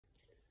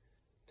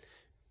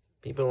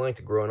People like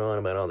to groan on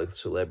about all the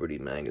celebrity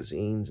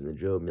magazines and the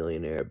Joe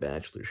Millionaire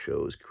Bachelor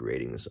shows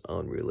creating this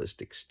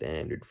unrealistic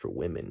standard for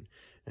women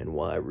and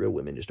why real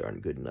women just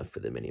aren't good enough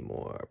for them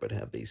anymore. But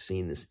have they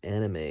seen this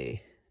anime? They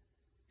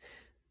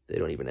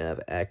don't even have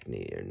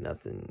acne or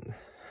nothing.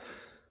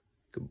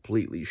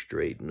 Completely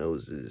straight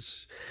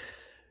noses.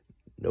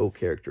 No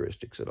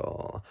characteristics at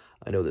all.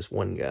 I know this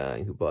one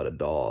guy who bought a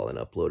doll and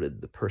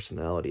uploaded the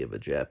personality of a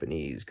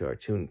Japanese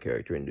cartoon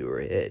character into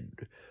her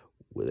head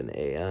with an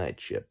AI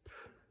chip.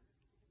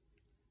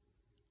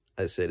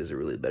 I said, is it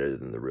really better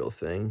than the real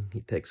thing?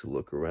 He takes a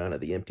look around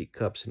at the empty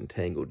cups and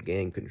tangled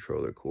game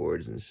controller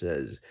cords and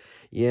says,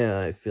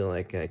 yeah, I feel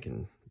like I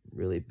can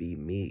really be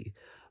me.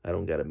 I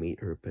don't gotta meet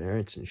her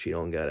parents and she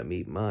don't gotta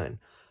meet mine.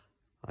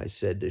 I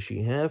said, does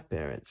she have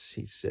parents?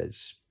 He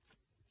says,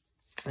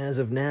 as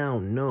of now,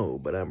 no,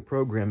 but I'm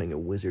programming a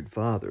wizard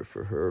father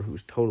for her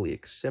who's totally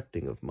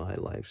accepting of my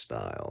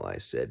lifestyle. I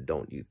said,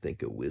 don't you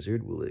think a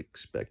wizard will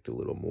expect a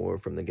little more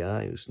from the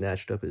guy who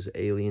snatched up his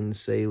alien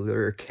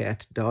sailor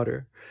cat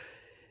daughter?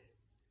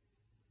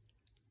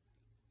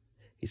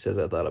 He says,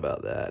 I thought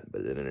about that,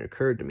 but then it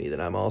occurred to me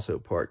that I'm also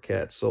part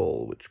cat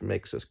soul, which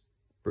makes us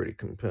pretty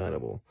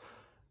compatible.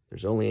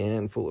 There's only a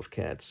handful of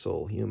cat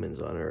soul humans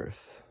on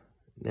Earth.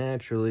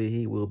 Naturally,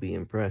 he will be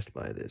impressed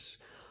by this.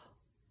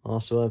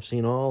 Also, I've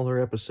seen all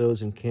her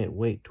episodes and can't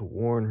wait to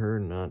warn her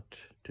not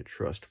to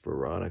trust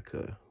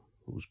Veronica,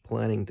 who's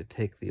planning to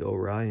take the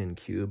Orion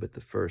Cube at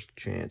the first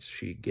chance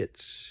she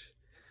gets.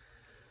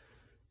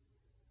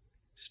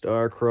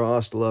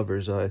 Star-crossed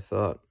lovers, I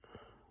thought.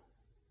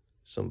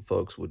 Some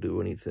folks will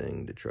do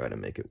anything to try to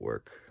make it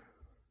work.